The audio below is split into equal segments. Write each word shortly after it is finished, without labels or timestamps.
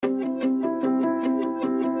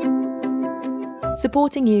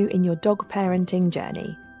supporting you in your dog parenting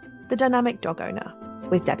journey. The Dynamic Dog Owner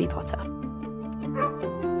with Debbie Potter.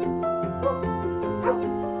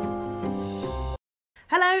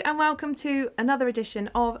 Hello and welcome to another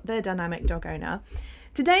edition of The Dynamic Dog Owner.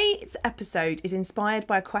 Today's episode is inspired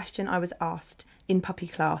by a question I was asked in puppy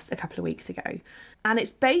class a couple of weeks ago, and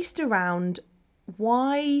it's based around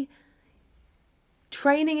why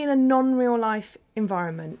training in a non-real life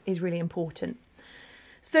environment is really important.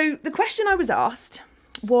 So the question I was asked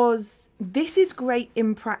was, this is great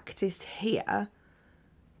in practice here,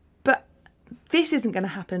 but this isn't going to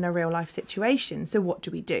happen in a real life situation, so what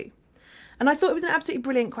do we do? And I thought it was an absolutely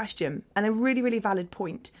brilliant question and a really, really valid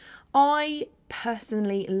point. I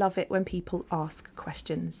personally love it when people ask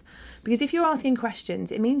questions, because if you're asking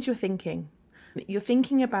questions, it means you're thinking. You're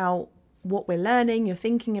thinking about what we're learning, you're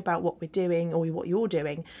thinking about what we're doing or what you're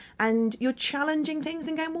doing, and you're challenging things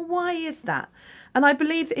and going, well, why is that? And I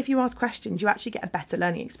believe that if you ask questions, you actually get a better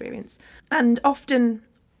learning experience. And often,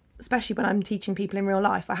 especially when I'm teaching people in real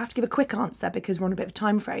life, I have to give a quick answer because we're on a bit of a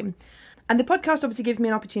time frame. And the podcast obviously gives me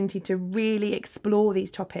an opportunity to really explore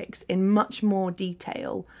these topics in much more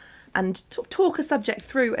detail and talk a subject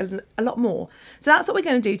through a lot more. So that's what we're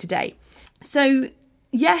going to do today. So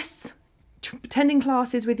yes, attending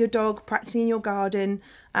classes with your dog, practicing in your garden,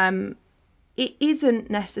 it isn't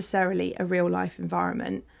necessarily a real life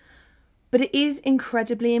environment, but it is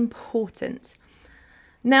incredibly important.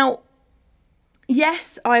 Now,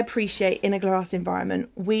 yes, I appreciate in a class environment,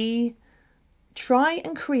 we try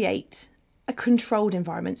and create a controlled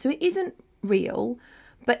environment. So it isn't real,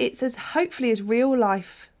 but it's hopefully as real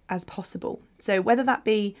life as possible. So whether that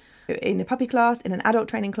be in a puppy class, in an adult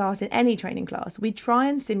training class, in any training class, we try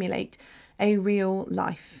and simulate a real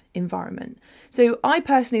life environment. So I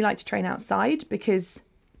personally like to train outside because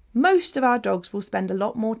most of our dogs will spend a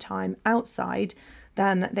lot more time outside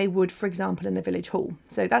than they would, for example, in a village hall.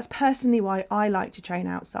 So that's personally why I like to train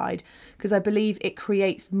outside, because I believe it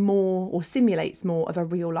creates more or simulates more of a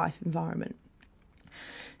real life environment.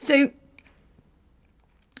 So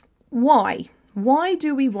why? Why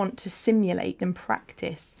do we want to simulate and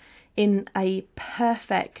practice in a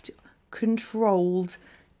perfect, controlled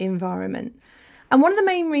environment? And one of the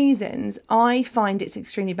main reasons I find it's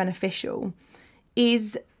extremely beneficial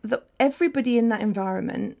is that everybody in that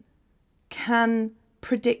environment can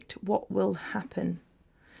predict what will happen.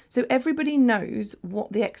 So everybody knows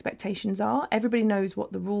what the expectations are. Everybody knows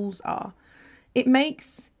what the rules are. It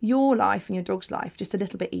makes your life and your dog's life just a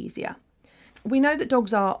little bit easier. We know that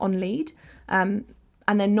dogs are on lead, and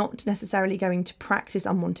they're not necessarily going to practice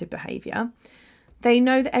unwanted behaviour. They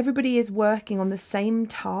know that everybody is working on the same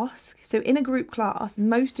task. So in a group class,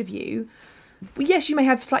 most of you, yes, you may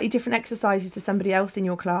have slightly different exercises to somebody else in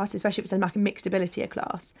your class, especially if it's like a mixed ability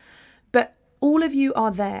class, but all of you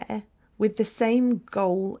are there with the same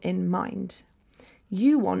goal in mind.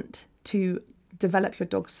 You want to develop your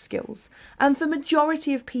dog's skills. And for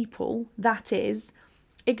majority of people, that is,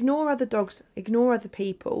 ignore other dogs, ignore other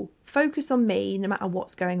people, focus on me no matter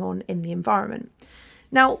what's going on in the environment.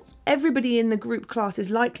 Now, everybody in the group class is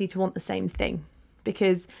likely to want the same thing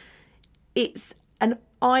because it's an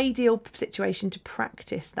ideal situation to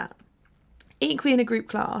practice that. Equally in a group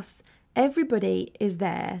class, everybody is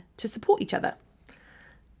there to support each other.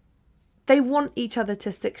 They want each other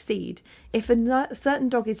to succeed. If a certain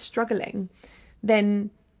dog is struggling,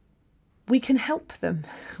 then we can help them.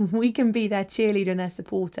 We can be their cheerleader and their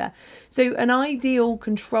supporter. So an ideal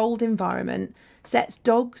controlled environment sets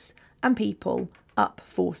dogs and people up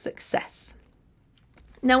for success.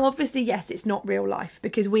 Now, obviously, yes, it's not real life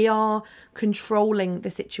because we are controlling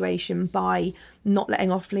the situation by not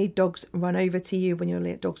letting off-lead dogs run over to you when your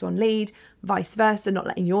dog's on lead, vice versa, not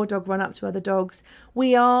letting your dog run up to other dogs.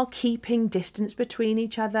 We are keeping distance between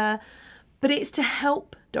each other, but it's to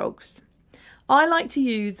help dogs. I like to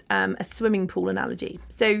use a swimming pool analogy.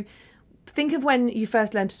 So think of when you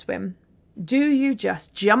first learn to swim. Do you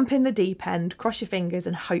just jump in the deep end, cross your fingers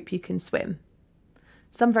and hope you can swim?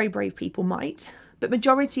 Some very brave people might, but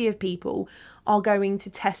majority of people are going to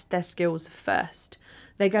test their skills first.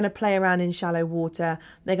 They're going to play around in shallow water.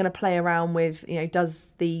 They're going to play around with,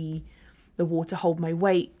 does the water hold my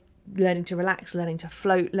weight? Learning to relax, learning to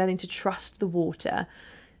float, learning to trust the water.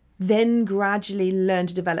 Then gradually learn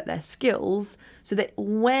to develop their skills so that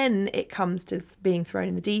when it comes to being thrown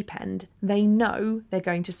in the deep end, they know they're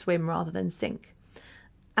going to swim rather than sink.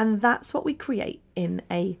 And that's what we create in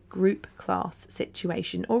a group class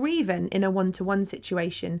situation or even in a one-to-one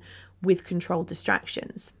situation with controlled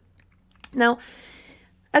distractions. Now,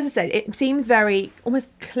 as I said, it seems very almost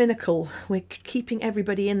clinical. We're keeping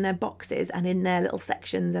everybody in their boxes and in their little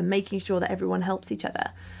sections and making sure that everyone helps each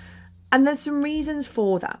other. And there's some reasons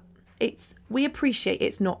for that. We appreciate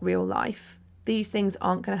it's not real life. These things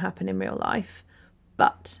aren't going to happen in real life.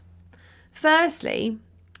 But firstly,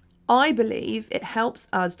 I believe it helps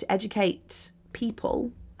us to educate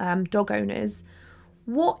people, dog owners,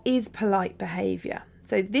 what is polite behaviour.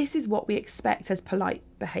 So this is what we expect as polite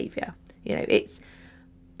behaviour. It's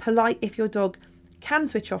polite if your dog can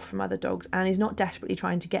switch off from other dogs and is not desperately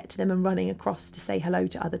trying to get to them and running across to say hello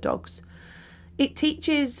to other dogs. It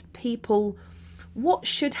teaches people what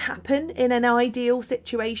should happen in an ideal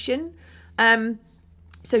situation.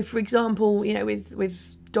 So for example,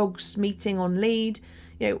 with dogs meeting on lead,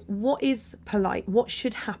 what is polite? What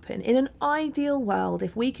should happen in an ideal world?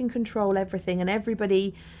 If we can control everything and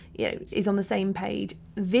everybody, is on the same page,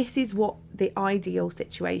 this is what the ideal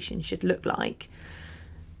situation should look like.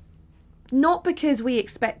 Not because we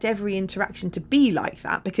expect every interaction to be like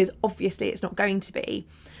that, because obviously it's not going to be,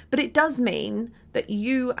 but it does mean that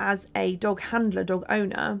you as a dog handler, dog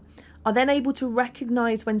owner, are then able to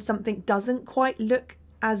recognise when something doesn't quite look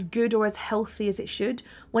as good or as healthy as it should,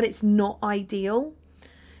 when it's not ideal.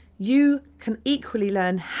 You can equally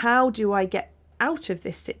learn, how do I get out of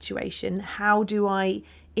this situation? How do I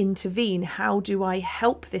intervene? How do I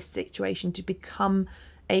help this situation to become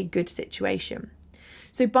a good situation?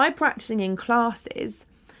 So by practicing in classes,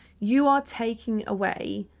 you are taking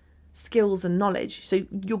away skills and knowledge. So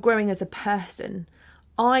you're growing as a person.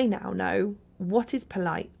 I now know what is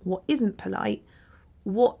polite, what isn't polite,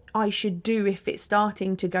 what I should do if it's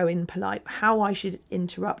starting to go impolite, how I should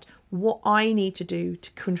interrupt, what I need to do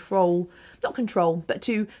to but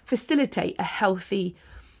to facilitate a healthy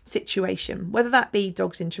situation, whether that be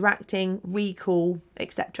dogs interacting, recall,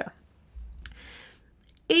 etc.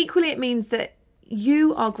 Equally, it means that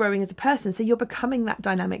you are growing as a person, so you're becoming that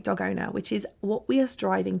dynamic dog owner, which is what we are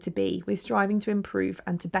striving to be. We're striving to improve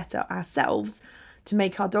and to better ourselves to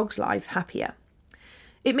make our dog's life happier.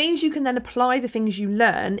 It means you can then apply the things you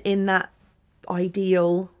learn in that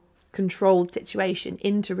ideal, controlled situation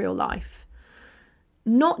into real life.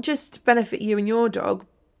 Not just to benefit you and your dog,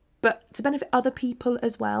 but to benefit other people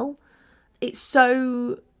as well. It's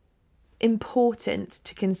so important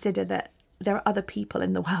to consider that there are other people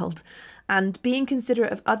in the world, and being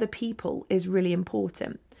considerate of other people is really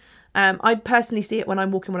important. I personally see it when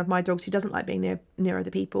I'm walking one of my dogs who doesn't like being near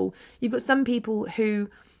other people. You've got some people who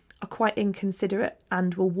are quite inconsiderate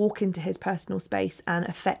and will walk into his personal space and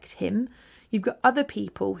affect him. You've got other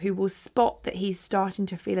people who will spot that he's starting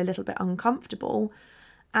to feel a little bit uncomfortable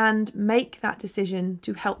and make that decision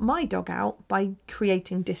to help my dog out by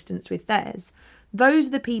creating distance with theirs. Those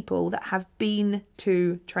are the people that have been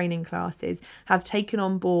to training classes, have taken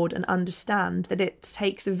on board and understand that it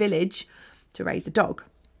takes a village to raise a dog.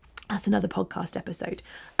 That's another podcast episode.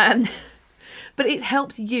 But it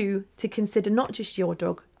helps you to consider not just your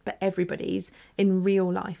dog, but everybody's in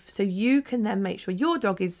real life. So you can then make sure your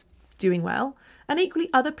dog is doing well, and equally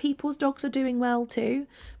other people's dogs are doing well too,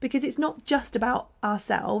 because it's not just about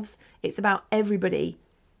ourselves, it's about everybody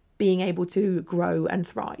being able to grow and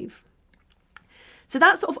thrive. So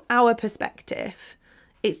that's sort of our perspective.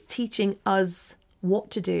 It's teaching us what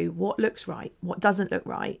to do, what looks right, what doesn't look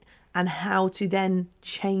right, and how to then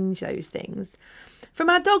change those things. From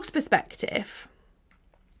our dog's perspective,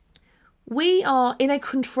 we are in a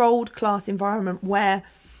controlled class environment where,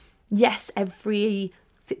 yes, every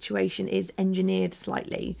situation is engineered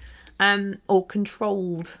slightly, or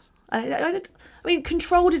controlled. I mean,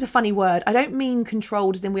 controlled is a funny word. I don't mean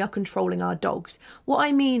controlled as in we are controlling our dogs. What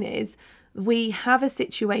I mean is we have a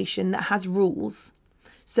situation that has rules.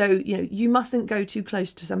 So, you mustn't go too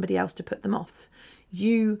close to somebody else to put them off.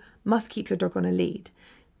 You must keep your dog on a lead.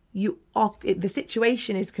 The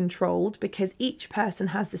situation is controlled because each person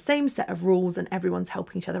has the same set of rules and everyone's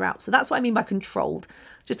helping each other out. So that's what I mean by controlled,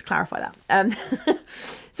 just to clarify that.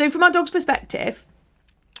 So from our dog's perspective,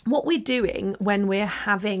 what we're doing when we're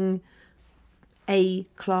having a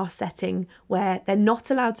class setting where they're not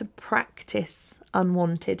allowed to practice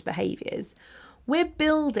unwanted behaviours, we're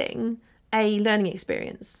building a learning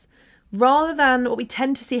experience. Rather than what we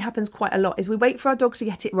tend to see happens quite a lot is we wait for our dogs to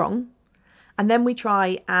get it wrong, and then we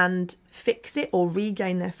try and fix it or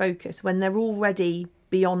regain their focus when they're already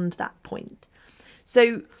beyond that point.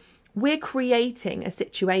 So we're creating a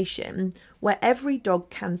situation where every dog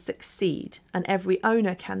can succeed and every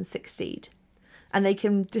owner can succeed, and they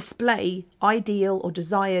can display ideal or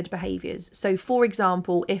desired behaviours. So for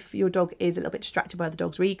example, if your dog is a little bit distracted by the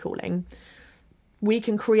dog's recalling, we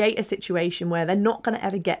can create a situation where they're not going to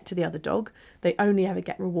ever get to the other dog. They only ever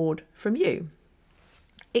get reward from you.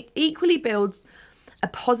 It equally builds a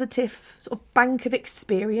positive sort of bank of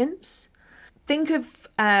experience. Think of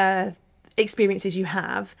experiences you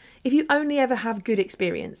have, if you only ever have good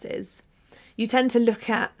experiences, you tend to look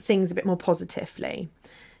at things a bit more positively.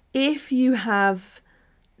 If you have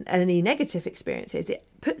any negative experiences, it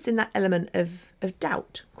puts in that element of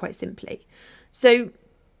doubt, quite simply. So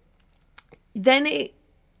then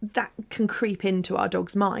that can creep into our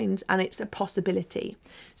dog's mind, and it's a possibility.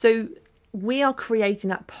 So we are creating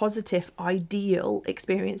that positive, ideal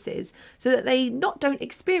experiences so that they don't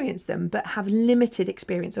experience them, but have limited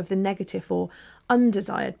experience of the negative or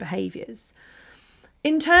undesired behaviours.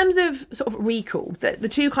 In terms of sort of recall, so the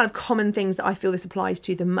two kind of common things that I feel this applies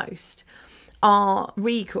to the most are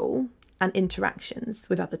recall and interactions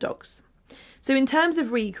with other dogs. So in terms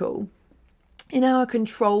of recall, in our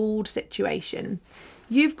controlled situation,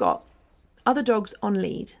 you've got other dogs on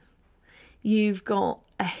lead. You've got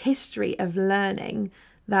a history of learning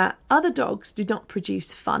that other dogs do not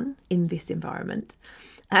produce fun in this environment.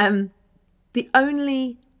 The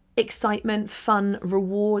only excitement, fun,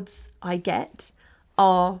 rewards I get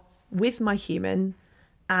are with my human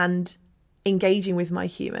and engaging with my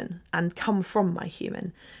human and come from my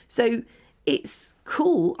human. So it's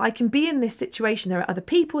cool. I can be in this situation. There are other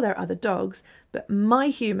people, there are other dogs, but my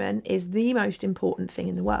human is the most important thing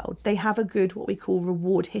in the world. They have a good, what we call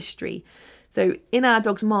reward history. So in our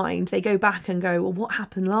dog's mind, they go back and go, well, what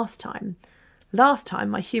happened last time? Last time,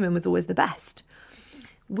 my human was always the best.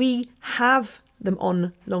 We have them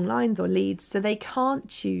on long lines or leads, so they can't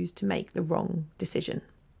choose to make the wrong decision.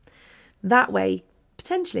 That way,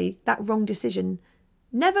 potentially, that wrong decision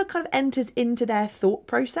never kind of enters into their thought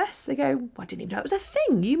process. They go, I didn't even know it was a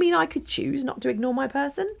thing. You mean I could choose not to ignore my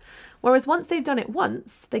person? Whereas once they've done it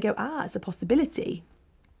once, they go, it's a possibility.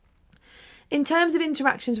 In terms of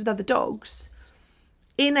interactions with other dogs,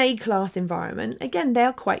 in a class environment, again, they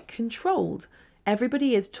are quite controlled.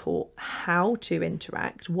 Everybody is taught how to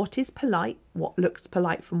interact, what is polite, what looks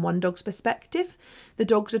polite from one dog's perspective. The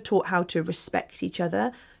dogs are taught how to respect each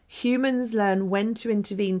other. Humans learn when to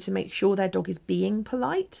intervene to make sure their dog is being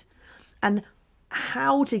polite and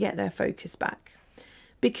how to get their focus back.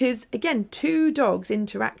 Because, again, two dogs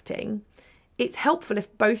interacting, it's helpful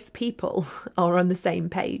if both people are on the same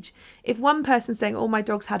page. If one person's saying, my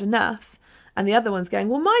dog's had enough, and the other one's going,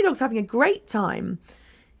 well, my dog's having a great time,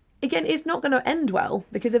 again, it's not going to end well,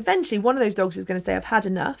 because eventually one of those dogs is going to say, I've had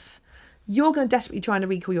enough. You're going to desperately try to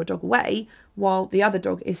recall your dog away while the other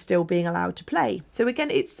dog is still being allowed to play. So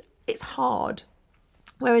again, it's hard.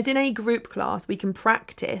 Whereas in a group class, we can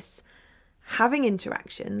practice having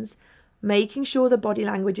interactions, making sure the body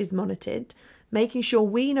language is monitored, making sure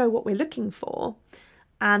we know what we're looking for.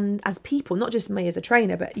 And as people, not just me as a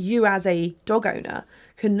trainer, but you as a dog owner,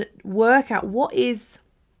 can work out what is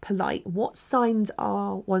polite, what signs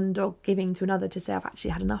are one dog giving to another to say, I've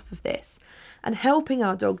actually had enough of this, and helping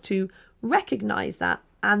our dog to recognise that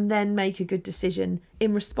and then make a good decision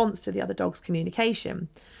in response to the other dog's communication.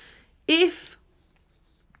 If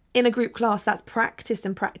in a group class that's practiced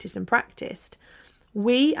and practiced and practiced,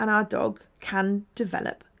 we and our dog can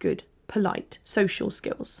develop good, polite social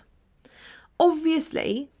skills.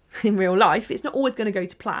 Obviously, in real life, it's not always going to go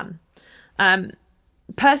to plan.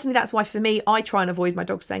 Personally, that's why for me, I try and avoid my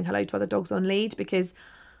dog saying hello to other dogs on lead, because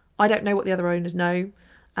I don't know what the other owners know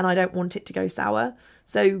and I don't want it to go sour.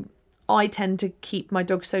 So I tend to keep my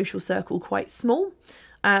dog's social circle quite small.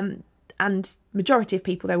 And majority of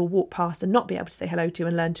people they will walk past and not be able to say hello to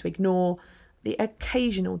and learn to ignore. The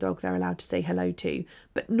occasional dog they're allowed to say hello to,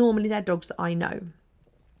 but normally they're dogs that I know.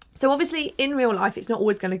 So obviously in real life, it's not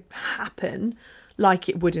always going to happen like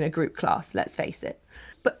it would in a group class, let's face it.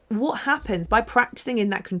 But what happens by practicing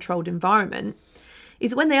in that controlled environment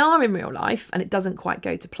is that when they are in real life and it doesn't quite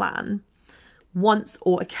go to plan, once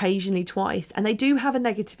or occasionally twice, and they do have a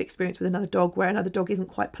negative experience with another dog where another dog isn't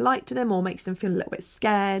quite polite to them or makes them feel a little bit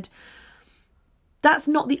scared, that's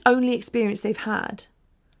not the only experience they've had,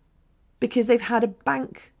 because they've had a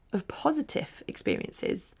bank of positive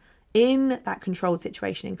experiences in that controlled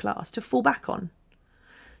situation in class to fall back on.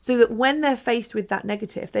 So that when they're faced with that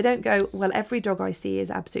negative, they don't go, well, every dog I see is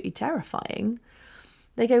absolutely terrifying.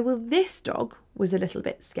 They go, well, this dog was a little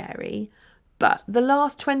bit scary, but the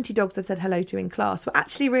last 20 dogs I've said hello to in class were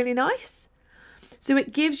actually really nice. So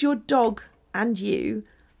it gives your dog and you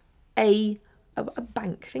a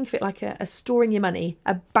bank. Think of it like a store in your money,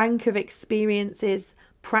 a bank of experiences,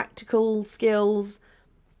 practical skills,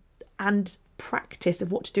 and practice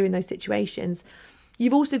of what to do in those situations.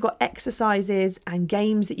 You've also got exercises and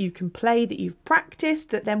games that you can play that you've practiced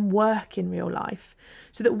that then work in real life,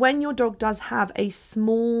 so that when your dog does have a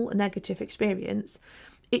small negative experience,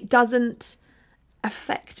 it doesn't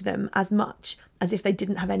affect them as much as if they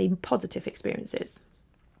didn't have any positive experiences.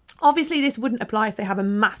 Obviously, this wouldn't apply if they have a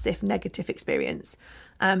massive negative experience.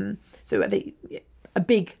 So a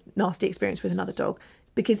big nasty experience with another dog,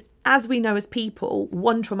 because as we know as people,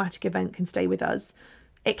 one traumatic event can stay with us.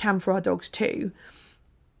 It can for our dogs too.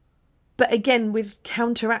 But again, with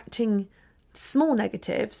counteracting small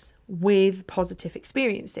negatives with positive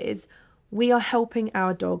experiences, we are helping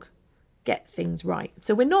our dog get things right.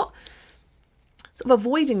 So we're not sort of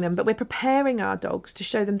avoiding them, but we're preparing our dogs to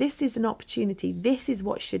show them this is an opportunity. This is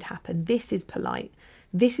what should happen. This is polite.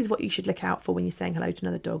 This is what you should look out for when you're saying hello to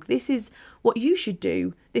another dog. This is what you should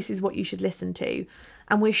do. This is what you should listen to.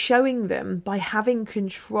 And we're showing them by having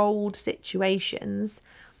controlled situations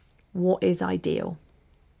what is ideal.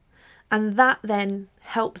 And that then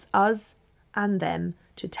helps us and them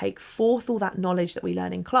to take forth all that knowledge that we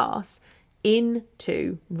learn in class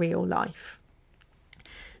into real life.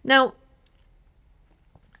 Now,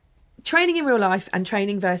 training in real life and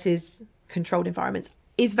training versus controlled environments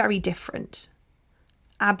is very different.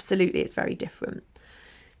 Absolutely, it's very different.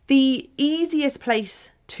 The easiest place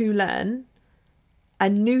to learn a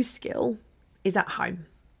new skill is at home.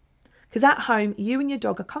 Because at home, you and your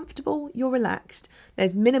dog are comfortable, you're relaxed,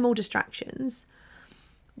 there's minimal distractions.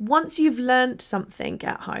 Once you've learnt something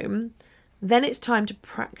at home, then it's time to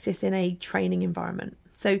practice in a training environment.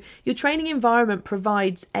 So your training environment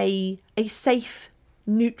provides a safe,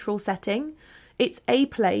 neutral setting. It's a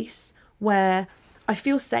place where I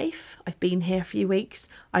feel safe. I've been here a few weeks.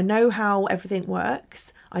 I know how everything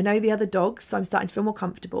works. I know the other dogs, so I'm starting to feel more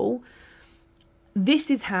comfortable. This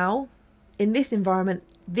is how, in this environment,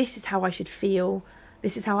 this is how I should feel.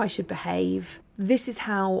 This is how I should behave. This is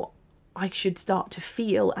how I should start to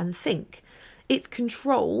feel and think. It's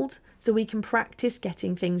controlled so we can practice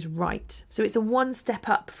getting things right. So it's a one step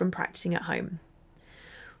up from practicing at home.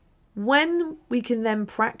 When we can then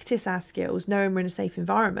practice our skills, knowing we're in a safe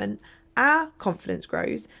environment, our confidence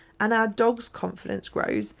grows and our dog's confidence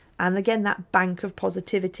grows. And again, that bank of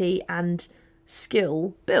positivity and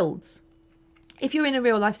skill builds. If you're in a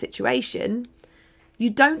real life situation, you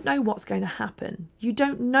don't know what's going to happen. You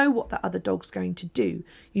don't know what the other dog's going to do.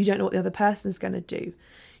 You don't know what the other person's going to do.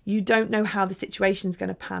 You don't know how the situation's going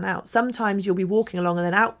to pan out. Sometimes you'll be walking along and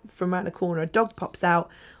then out from around the corner, a dog pops out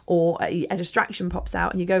or a distraction pops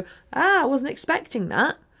out and you go, I wasn't expecting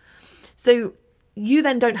that. So you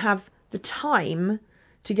then don't have the time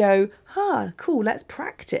to go, cool, let's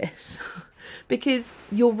practice. Because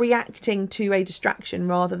you're reacting to a distraction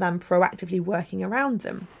rather than proactively working around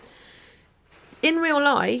them. In real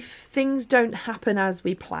life, things don't happen as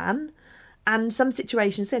we plan, and some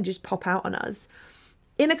situations then just pop out on us.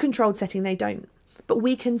 In a controlled setting, they don't. But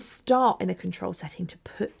we can start in a controlled setting to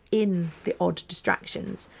put in the odd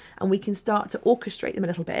distractions, and we can start to orchestrate them a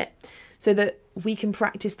little bit so that we can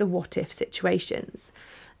practice the what-if situations.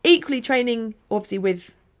 Equally, training, obviously,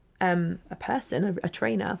 with a person, a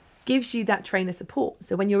trainer, gives you that trainer support.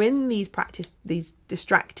 So when you're in these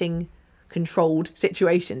distracting controlled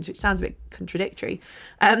situations, which sounds a bit contradictory.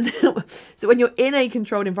 So when you're in a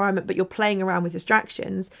controlled environment, but you're playing around with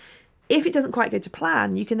distractions, if it doesn't quite go to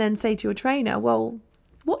plan, you can then say to your trainer, well,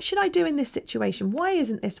 what should I do in this situation? Why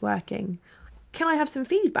isn't this working? Can I have some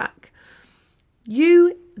feedback?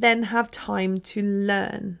 You then have time to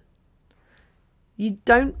learn. You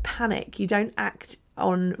don't panic. You don't act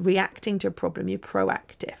on reacting to a problem. You're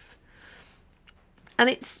proactive. And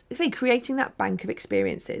it's creating that bank of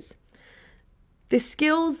experiences. The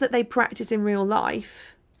skills that they practice in real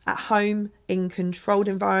life, at home, in controlled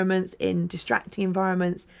environments, in distracting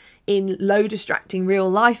environments, in low distracting real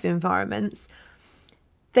life environments,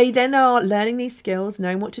 they then are learning these skills,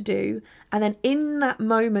 knowing what to do. And then in that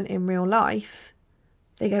moment in real life,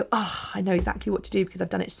 they go, I know exactly what to do because I've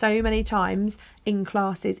done it so many times in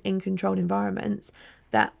classes, in controlled environments,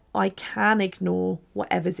 that I can ignore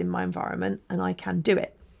whatever's in my environment and I can do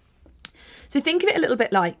it. So think of it a little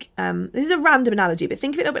bit like, this is a random analogy, but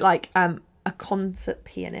think of it a little bit like a concert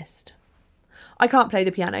pianist. I can't play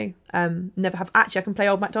the piano, never have. Actually, I can play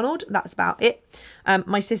Old MacDonald, that's about it.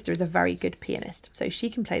 My sister is a very good pianist, so she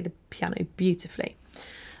can play the piano beautifully.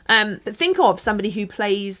 But think of somebody who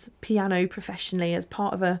plays piano professionally as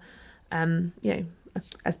part of in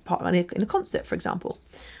a concert, for example.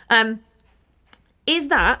 Is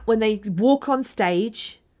that when they walk on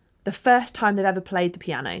stage, the first time they've ever played the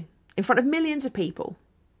piano in front of millions of people?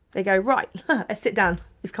 They go, right, let's sit down.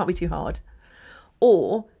 This can't be too hard.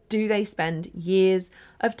 Or do they spend years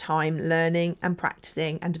of time learning and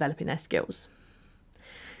practicing and developing their skills?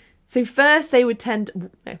 So first they would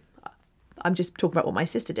I'm just talking about what my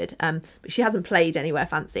sister did, but she hasn't played anywhere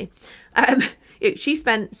fancy. She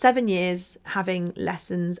spent 7 years having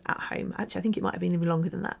lessons at home. Actually, I think it might have been even longer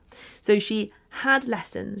than that. So she had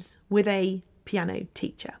lessons with a piano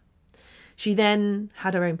teacher. She then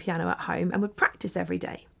had her own piano at home and would practice every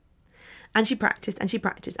day. And she practiced and she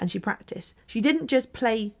practiced and she practiced. She didn't just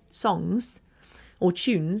play songs or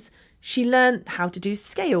tunes. She learned how to do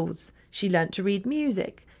scales. She learned to read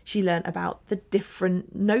music. She learned about the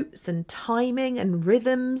different notes and timing and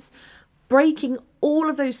rhythms, breaking all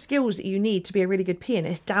of those skills that you need to be a really good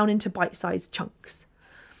pianist down into bite-sized chunks.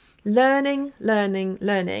 Learning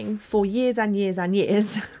for years and years and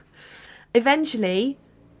years. Eventually,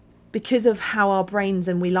 because of how our brains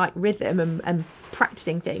and we like rhythm and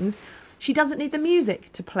practicing things, she doesn't need the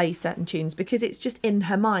music to play certain tunes because it's just in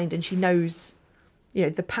her mind and she knows,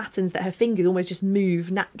 the patterns that her fingers almost just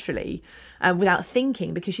move naturally without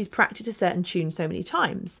thinking because she's practiced a certain tune so many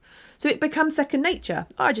times. So it becomes second nature.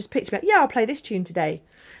 I just picked up, I'll play this tune today.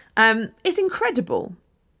 It's incredible.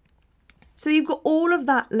 So you've got all of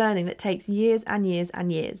that learning that takes years and years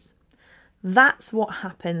and years. That's what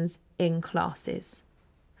happens in classes.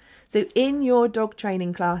 So in your dog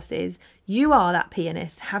training classes, you are that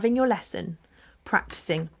pianist having your lesson,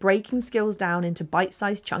 practicing, breaking skills down into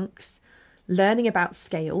bite-sized chunks, learning about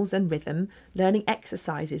scales and rhythm, learning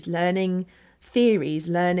exercises, learning theories,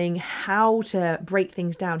 learning how to break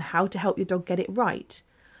things down, how to help your dog get it right.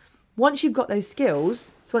 Once you've got those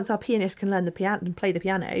skills, so once our pianist can learn the piano and play the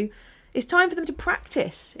piano, it's time for them to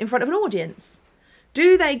practice in front of an audience.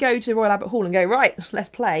 Do they go to the Royal Albert Hall and go, right, let's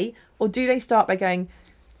play? Or do they start by going,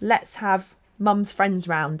 let's have mum's friends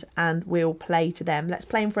round and we'll play to them. Let's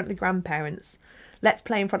play in front of the grandparents. Let's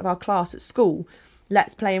play in front of our class at school.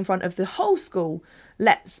 Let's play in front of the whole school.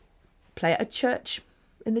 Let's play at a church,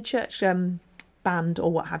 in the church band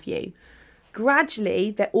or what have you.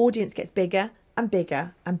 Gradually, their audience gets bigger and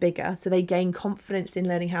bigger and bigger. So they gain confidence in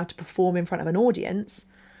learning how to perform in front of an audience.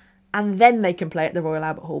 And then they can play at the Royal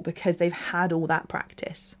Albert Hall because they've had all that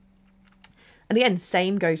practice. And again,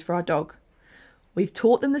 same goes for our dog. We've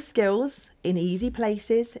taught them the skills in easy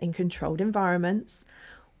places, in controlled environments.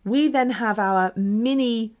 We then have our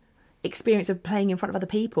mini experience of playing in front of other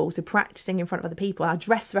people, so practicing in front of other people, our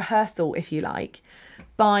dress rehearsal, if you like,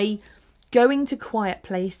 by going to quiet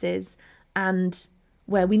places and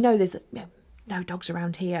where we know there's no dogs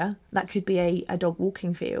around here. That could be a dog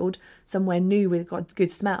walking field, somewhere new with got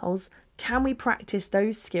good smells. Can we practice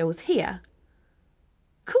those skills here?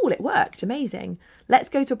 Cool, it worked, amazing. Let's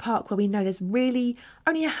go to a park where we know there's really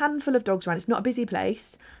only a handful of dogs around. It's not a busy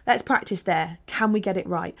place. Let's practice there. Can we get it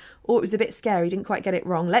right? Or it was a bit scary, didn't quite get it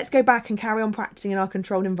wrong. Let's go back and carry on practicing in our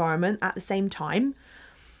controlled environment at the same time.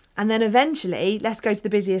 And then eventually, let's go to the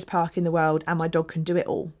busiest park in the world and my dog can do it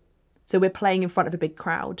all. So we're playing in front of a big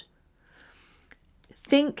crowd.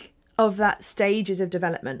 Think of that stages of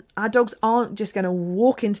development. Our dogs aren't just going to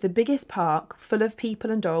walk into the biggest park full of people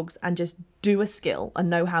and dogs and just do a skill and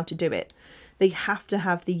know how to do it. They have to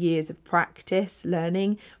have the years of practice,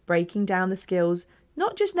 learning, breaking down the skills,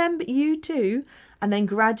 not just them, but you too, and then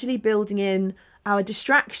gradually building in our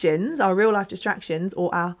distractions, our real life distractions,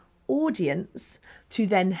 or our audience to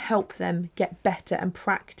then help them get better and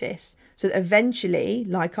practice so that eventually,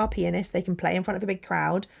 like our pianist, they can play in front of a big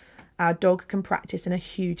crowd. Our dog can practice in a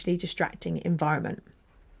hugely distracting environment.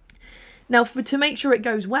 Now, to make sure it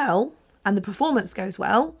goes well and the performance goes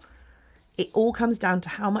well, it all comes down to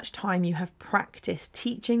how much time you have practiced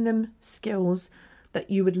teaching them skills that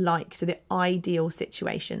you would like, so the ideal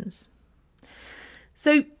situations.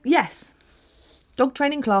 So yes, dog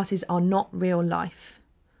training classes are not real life,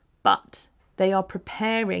 but they are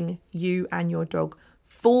preparing you and your dog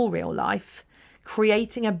for real life,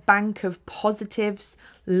 creating a bank of positives,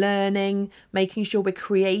 learning, making sure we're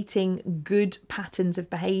creating good patterns of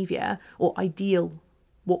behaviour or ideal,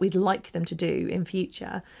 what we'd like them to do in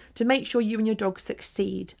future to make sure you and your dog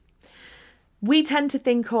succeed. We tend to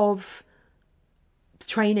think of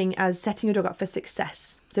training as setting your dog up for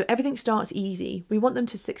success. So everything starts easy. We want them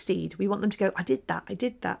to succeed. We want them to go, I did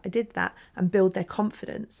that, and build their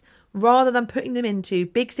confidence rather than putting them into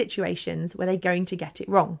big situations where they're going to get it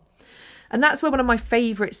wrong. And that's where one of my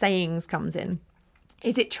favourite sayings comes in.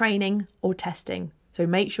 Is it training or testing? So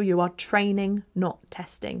make sure you are training, not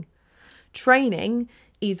testing. Training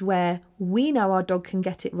is where we know our dog can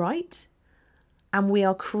get it right and we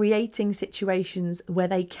are creating situations where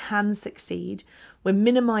they can succeed. We're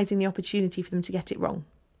minimising the opportunity for them to get it wrong.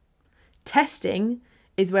 Testing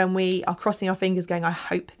is when we are crossing our fingers going, I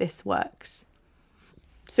hope this works.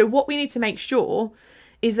 So what we need to make sure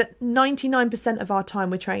is that 99% of our time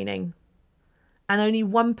we're training and only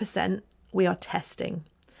 1% we are testing.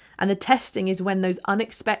 And the testing is when those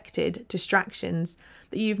unexpected distractions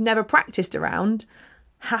that you've never practiced around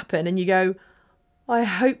happen and you go, I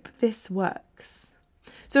hope this works.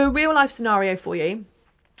 So a real life scenario for you.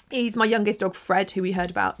 He's my youngest dog, Fred, who we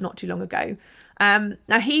heard about not too long ago.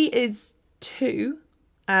 Now he is 2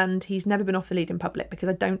 and he's never been off the lead in public because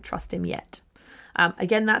I don't trust him yet.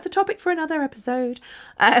 Again, that's a topic for another episode.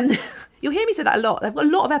 You'll hear me say that a lot. I've got a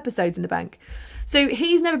lot of episodes in the bank. So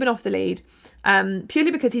he's never been off the lead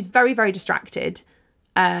purely because he's very, very distracted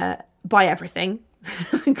by everything,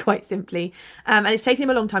 quite simply. And it's taken him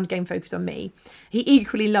a long time to gain focus on me. He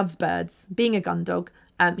equally loves birds. Being a gun dog,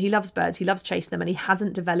 he loves birds. He loves chasing them and he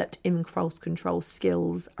hasn't developed impulse control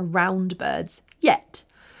skills around birds yet.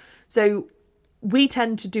 So we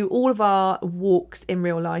tend to do all of our walks in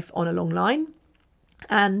real life on a long line.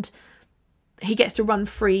 And he gets to run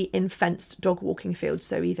free in fenced dog walking fields.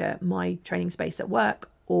 So either my training space at work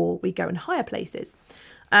or we go and hire places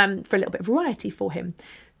for a little bit of variety for him.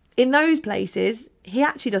 In those places, he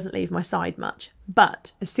actually doesn't leave my side much.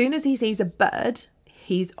 But as soon as he sees a bird,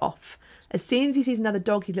 he's off. As soon as he sees another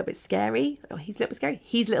dog, he's a little bit scary. He's a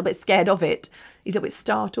little bit scared of it. He's a little bit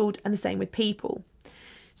startled. And the same with people.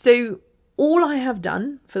 So all I have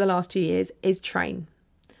done for the last 2 years is train.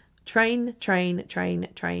 Train.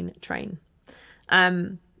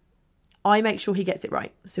 I make sure he gets it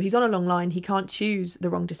right. So he's on a long line. He can't choose the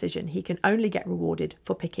wrong decision. He can only get rewarded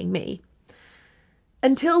for picking me.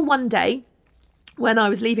 Until one day when I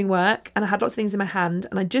was leaving work and I had lots of things in my hand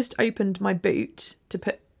and I just opened my boot to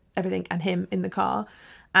put everything and him in the car.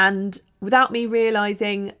 And without me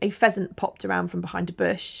realising, a pheasant popped around from behind a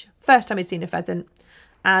bush. First time I'd seen a pheasant.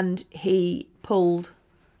 And he pulled.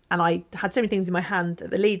 And I had so many things in my hand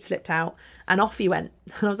that the lead slipped out and off he went.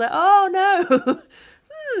 And I was like, oh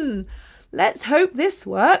no, let's hope this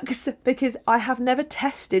works, because I have never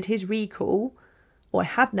tested his recall, or I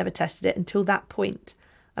had never tested it until that point.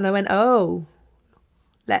 And I went, oh,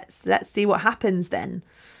 let's see what happens then.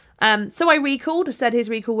 So I recalled, said his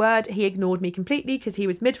recall word. He ignored me completely because he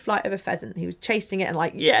was mid-flight of a pheasant. He was chasing it and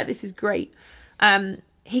like, yeah, this is great.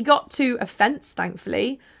 He got to a fence,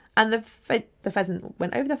 thankfully. And the pheasant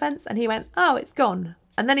went over the fence and he went, oh, it's gone.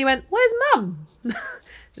 And then he went, where's mum?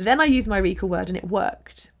 Then I used my recall word and it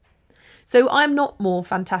worked. So I'm not more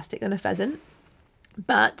fantastic than a pheasant,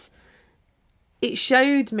 but it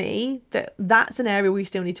showed me that that's an area we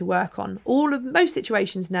still need to work on. Most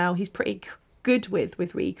situations now he's pretty good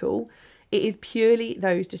with recall. It is purely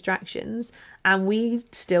those distractions, and we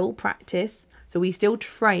still practice. So we still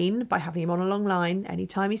train by having him on a long line.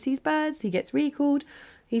 Anytime he sees birds, he gets recalled.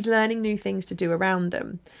 He's learning new things to do around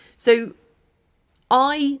them. So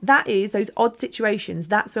that is those odd situations.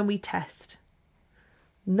 That's when we test.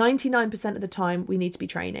 99% of the time we need to be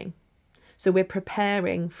training. So we're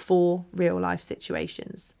preparing for real life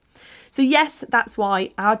situations. So yes, that's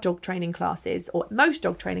why our dog training classes, or most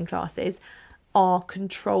dog training classes, are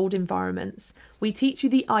controlled environments. We teach you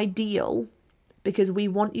the ideal because we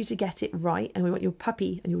want you to get it right, and we want your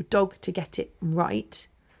puppy and your dog to get it right.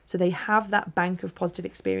 So they have that bank of positive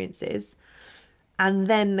experiences, and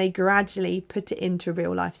then they gradually put it into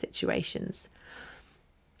real life situations.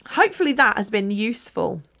 Hopefully that has been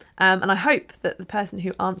useful. And I hope that the person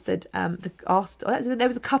who answered, there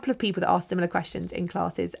was a couple of people that asked similar questions in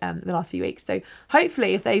classes the last few weeks. So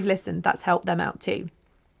hopefully if they've listened, that's helped them out too.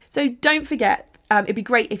 So don't forget, it'd be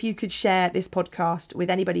great if you could share this podcast with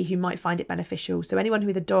anybody who might find it beneficial. So anyone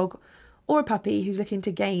with a dog or a puppy who's looking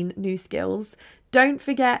to gain new skills, don't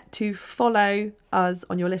forget to follow us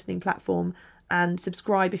on your listening platform and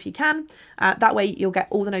subscribe if you can. That way you'll get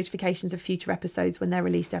all the notifications of future episodes when they're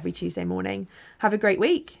released every Tuesday morning. Have a great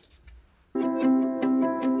week.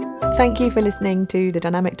 Thank you for listening to The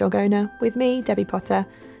Dynamic Dog Owner with me, Debbie Potter.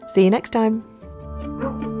 See you next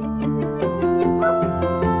time.